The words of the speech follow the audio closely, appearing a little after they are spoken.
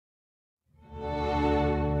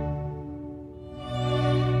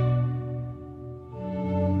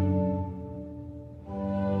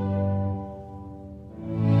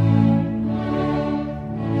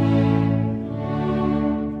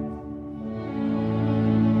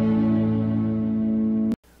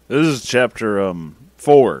This is chapter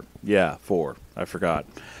 4. Yeah, 4. I forgot.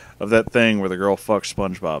 Of that thing where the girl fucks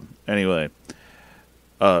SpongeBob. Anyway,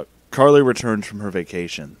 Carly returns from her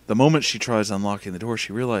vacation. The moment she tries unlocking the door,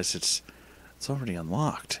 she realizes it's already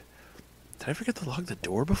unlocked. Did I forget to lock the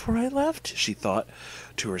door before I left? She thought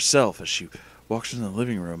to herself as she walks into the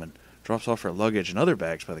living room and drops off her luggage and other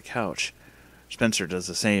bags by the couch. Spencer does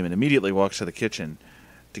the same and immediately walks to the kitchen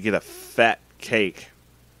to get a fat cake.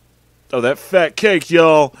 Oh, that fat cake,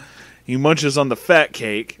 y'all! He munches on the fat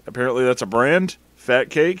cake. Apparently that's a brand. Fat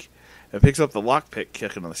cake. And picks up the lockpick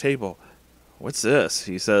kicking on the table. What's this?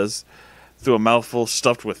 He says, through a mouthful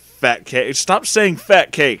stuffed with fat cake. Stop saying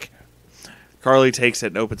fat cake! Carly takes it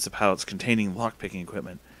and opens the pouch containing lockpicking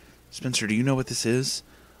equipment. Spencer, do you know what this is?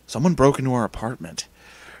 Someone broke into our apartment.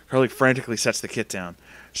 Carly frantically sets the kit down.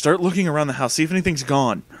 Start looking around the house, see if anything's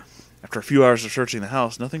gone. After a few hours of searching the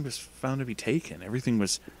house, nothing was found to be taken. Everything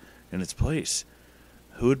was in its place.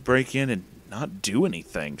 Who would break in and not do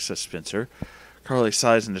anything, says Spencer. Carly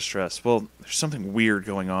sighs in distress. Well, there's something weird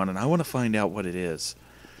going on, and I want to find out what it is.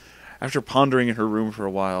 After pondering in her room for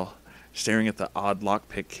a while, staring at the odd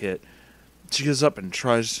lockpick kit, she goes up and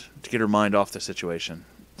tries to get her mind off the situation.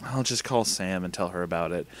 I'll just call Sam and tell her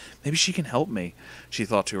about it. Maybe she can help me, she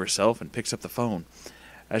thought to herself, and picks up the phone.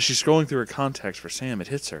 As she's scrolling through her contacts for Sam, it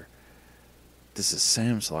hits her. This is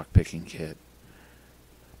Sam's lockpicking kit.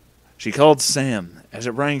 She called Sam. As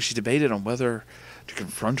it rang, she debated on whether to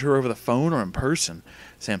confront her over the phone or in person.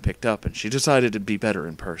 Sam picked up, and she decided it'd be better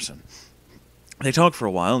in person. They talked for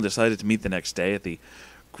a while and decided to meet the next day at the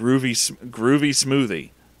Groovy Smoothie.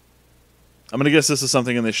 I'm going to guess this is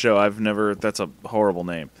something in this show. That's a horrible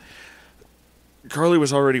name. Carly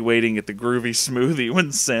was already waiting at the Groovy Smoothie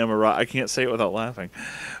when Sam arrived. I can't say it without laughing.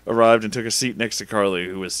 Arrived and took a seat next to Carly,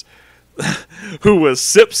 who was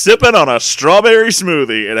sipping on a strawberry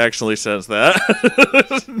smoothie. It actually says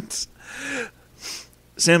that.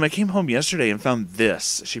 Sam, I came home yesterday and found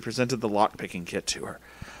this. She presented the lockpicking kit to her.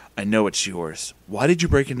 I know it's yours. Why did you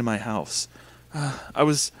break into my house? I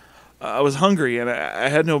was hungry and I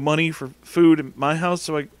had no money for food in my house,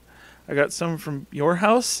 so I got some from your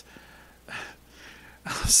house.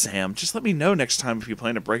 Oh, Sam, just let me know next time if you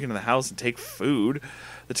plan to break into the house and take food.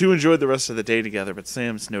 The two enjoyed the rest of the day together, but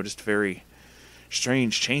Sam's noticed very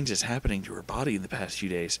strange changes happening to her body in the past few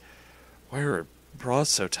days. Why are her bras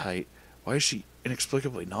so tight? Why is she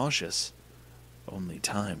inexplicably nauseous? Only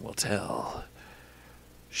time will tell.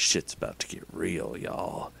 Shit's about to get real,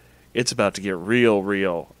 y'all. It's about to get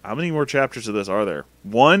real. How many more chapters of this are there?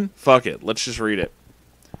 1? Fuck it. Let's just read it.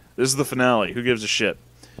 This is the finale. Who gives a shit?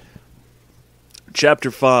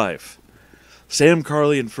 Chapter 5. Sam,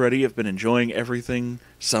 Carly, and Freddie have been enjoying everything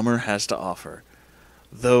summer has to offer.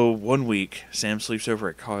 Though one week, Sam sleeps over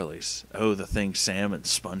at Carly's. Oh, the things Sam and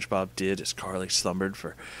Spongebob did as Carly slumbered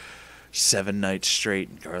for 7 nights straight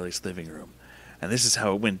in Carly's living room. And this is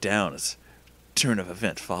how it went down as turn of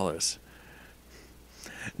event follows.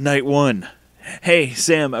 Night 1. Hey,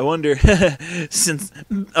 Sam, I wonder,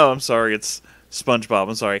 Oh, I'm sorry, it's SpongeBob,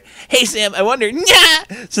 I'm sorry. Hey, Sam, I wonder,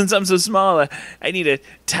 since I'm so small, I need a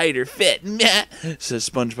tighter fit, says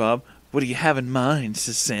SpongeBob. What do you have in mind,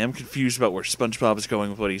 says Sam, confused about where SpongeBob is going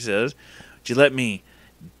with what he says. Would you let me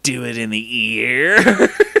do it in the ear?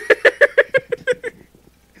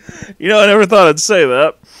 You know, I never thought I'd say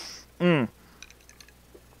that.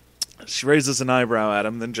 She raises an eyebrow at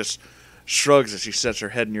him, then just shrugs as she sets her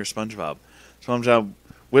head near SpongeBob. SpongeBob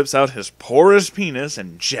whips out his porous penis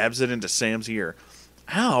and jabs it into Sam's ear.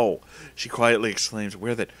 Ow! She quietly exclaims,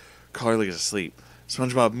 aware that Carly is asleep.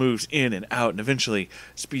 SpongeBob moves in and out and eventually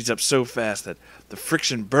speeds up so fast that the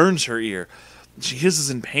friction burns her ear. She hisses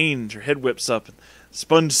in pain, her head whips up, and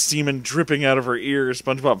sponge semen dripping out of her ear.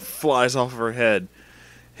 SpongeBob flies off of her head.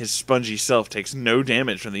 His spongy self takes no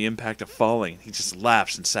damage from the impact of falling. He just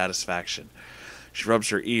laughs in satisfaction. She rubs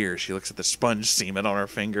her ear. She looks at the sponge semen on her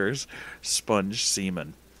fingers. Sponge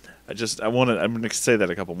semen. I'm going to say that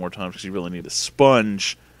a couple more times because you really need a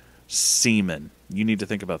sponge semen. You need to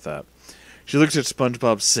think about that. She looks at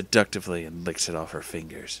SpongeBob seductively and licks it off her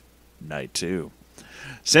fingers. Night 2.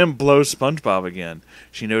 Sam blows SpongeBob again.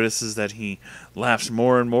 She notices that he laughs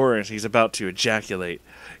more and more as he's about to ejaculate.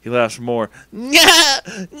 He laughs more.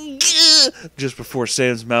 Just before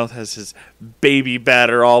Sam's mouth has his baby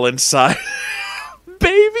batter all inside.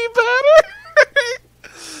 Baby batter?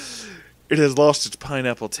 It has lost its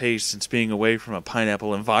pineapple taste since being away from a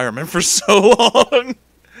pineapple environment for so long.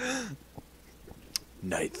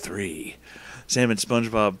 Night 3. Sam and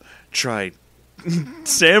SpongeBob tried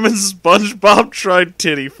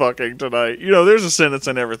titty fucking tonight. You know, there's a sentence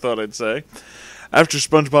I never thought I'd say. After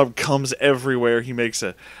SpongeBob comes everywhere, he makes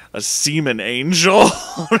a semen angel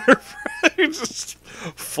on her just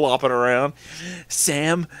flopping around.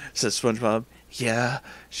 Sam, says SpongeBob. Yeah,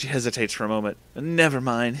 she hesitates for a moment. Never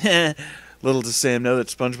mind. Little does Sam know that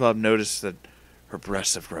SpongeBob noticed that her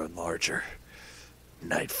breasts have grown larger.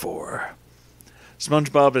 Night 4.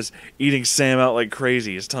 SpongeBob is eating Sam out like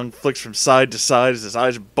crazy. His tongue flicks from side to side as his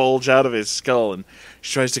eyes bulge out of his skull, and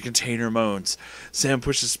she tries to contain her moans. Sam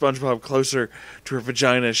pushes SpongeBob closer to her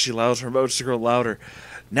vagina as she allows her moans to grow louder.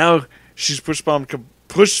 Now she's pushed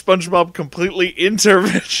SpongeBob completely into her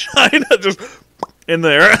vagina, just in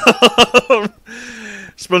there.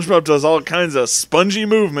 SpongeBob does all kinds of spongy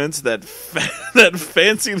movements that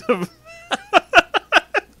fancy the...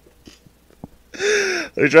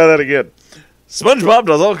 Let me try that again. SpongeBob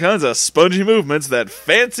does all kinds of spongy movements that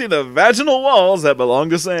fancy the vaginal walls that belong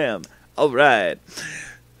to Sam. Alright.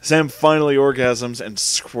 Sam finally orgasms and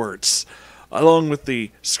squirts. Along with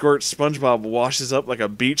the squirt, SpongeBob washes up like a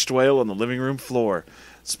beached whale on the living room floor.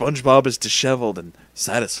 SpongeBob is disheveled and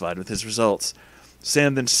satisfied with his results.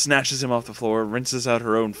 Sam then snatches him off the floor, rinses out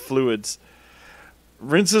her own fluids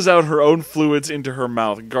into her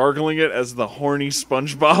mouth, gargling it as the horny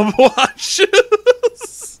SpongeBob watches.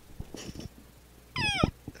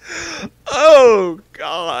 Oh,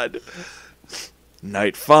 God.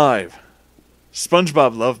 Night 5.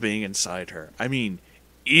 SpongeBob loved being inside her. I mean,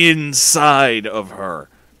 inside of her.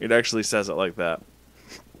 It actually says it like that.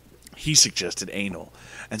 He suggested anal,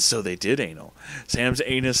 and so they did anal. Sam's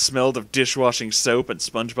anus smelled of dishwashing soap, and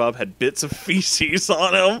SpongeBob had bits of feces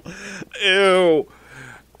on him. Ew.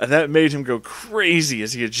 And that made him go crazy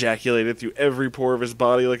as he ejaculated through every pore of his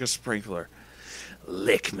body like a sprinkler.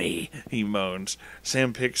 Lick me, he moans.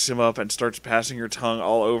 Sam picks him up and starts passing her tongue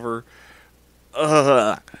all over.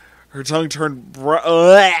 Her tongue turned brown.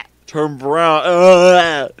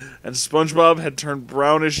 And SpongeBob had turned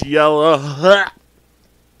brownish yellow.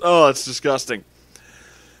 Oh, it's disgusting.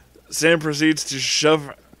 Sam proceeds to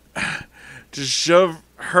shove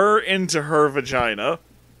her into her vagina.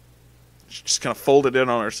 She just kind of folded in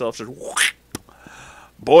on herself. Just,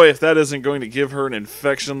 boy, if that isn't going to give her an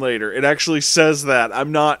infection later. It actually says that.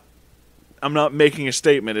 I'm not making a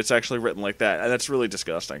statement. It's actually written like that. And that's really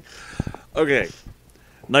disgusting. Okay.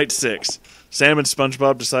 Night 6. Sam and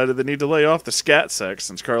SpongeBob decided they need to lay off the scat sex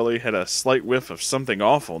since Carly had a slight whiff of something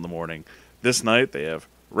awful in the morning. This night, they have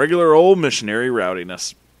regular old missionary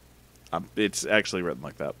rowdiness. It's actually written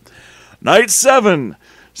like that. Night 7.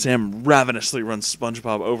 Sam ravenously runs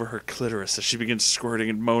SpongeBob over her clitoris as she begins squirting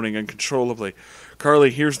and moaning uncontrollably. Carly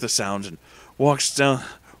hears the sound and walks the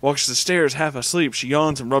stairs half asleep. She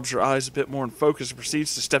yawns and rubs her eyes a bit more in focus and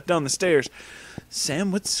proceeds to step down the stairs.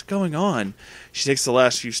 Sam, what's going on? She takes the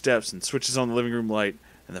last few steps and switches on the living room light,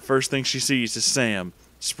 and the first thing she sees is Sam,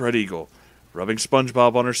 spread eagle, rubbing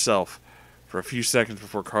SpongeBob on herself for a few seconds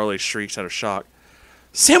before Carly shrieks out of shock.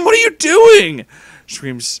 Sam, what are you doing?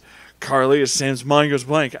 Screams Carly as Sam's mind goes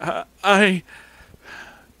blank. And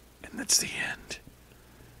that's the end.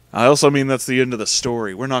 I also mean that's the end of the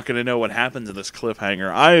story. We're not going to know what happens in this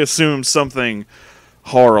cliffhanger. I assume something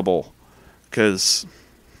horrible, because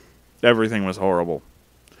everything was horrible.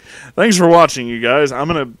 Thanks for watching, you guys. I'm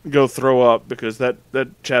going to go throw up because that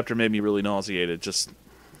chapter made me really nauseated. Just...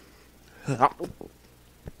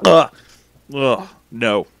 No.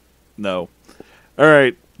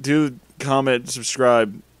 Alright, do comment,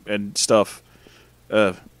 subscribe, and stuff.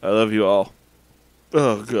 I love you all.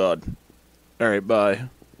 Oh, God. Alright, bye.